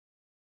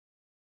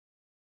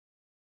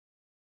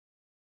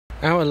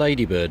Our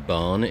Ladybird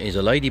barn is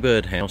a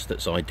ladybird house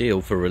that's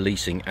ideal for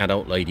releasing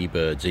adult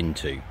ladybirds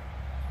into.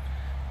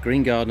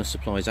 Green Gardener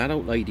supplies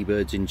adult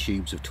ladybirds in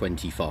tubes of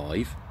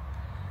 25,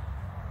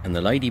 and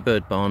the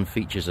Ladybird barn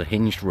features a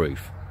hinged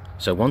roof,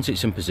 so once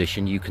it's in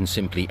position you can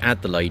simply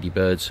add the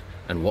ladybirds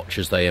and watch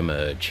as they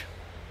emerge.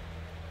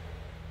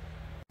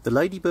 The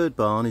Ladybird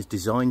barn is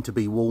designed to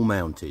be wall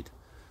mounted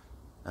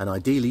and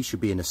ideally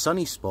should be in a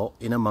sunny spot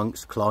in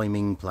amongst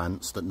climbing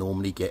plants that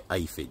normally get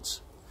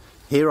aphids.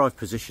 Here I've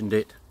positioned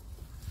it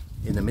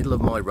in the middle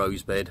of my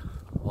rose bed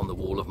on the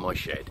wall of my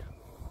shed.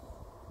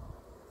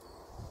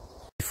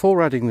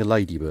 Before adding the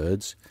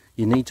ladybirds,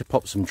 you need to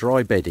pop some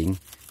dry bedding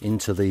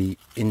into the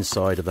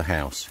inside of the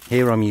house.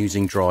 Here I'm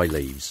using dry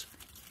leaves,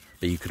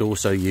 but you could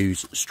also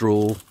use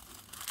straw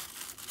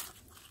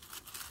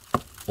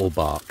or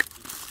bark.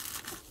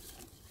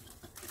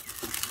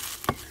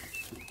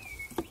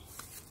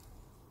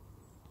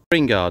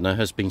 Green Gardener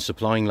has been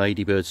supplying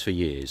ladybirds for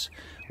years.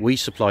 We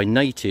supply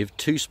native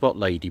two-spot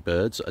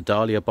ladybirds,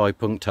 Adalia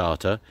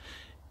bipunctata,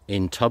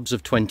 in tubs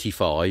of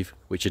 25,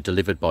 which are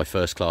delivered by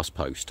first-class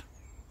post.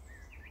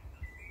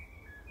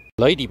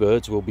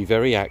 Ladybirds will be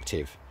very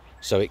active,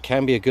 so it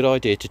can be a good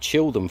idea to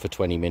chill them for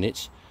 20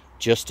 minutes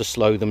just to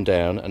slow them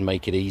down and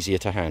make it easier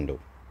to handle.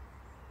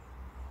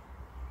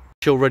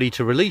 Once you're ready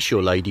to release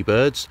your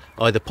ladybirds,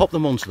 either pop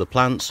them onto the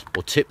plants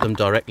or tip them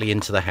directly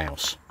into the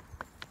house.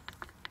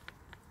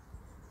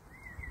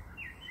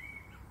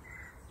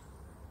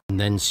 And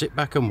then sit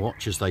back and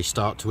watch as they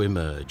start to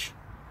emerge.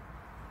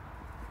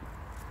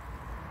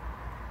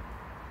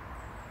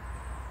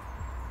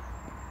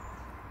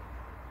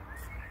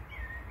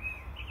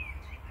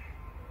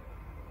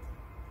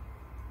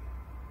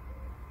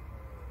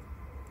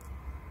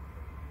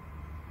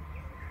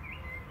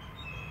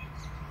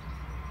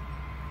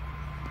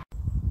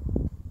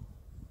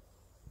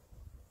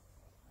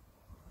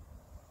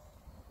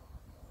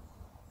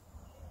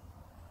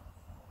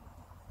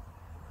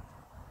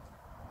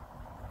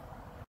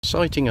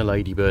 Siting a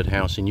ladybird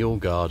house in your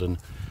garden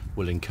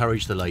will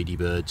encourage the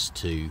ladybirds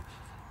to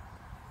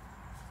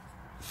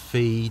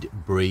feed,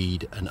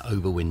 breed and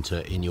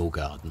overwinter in your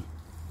garden.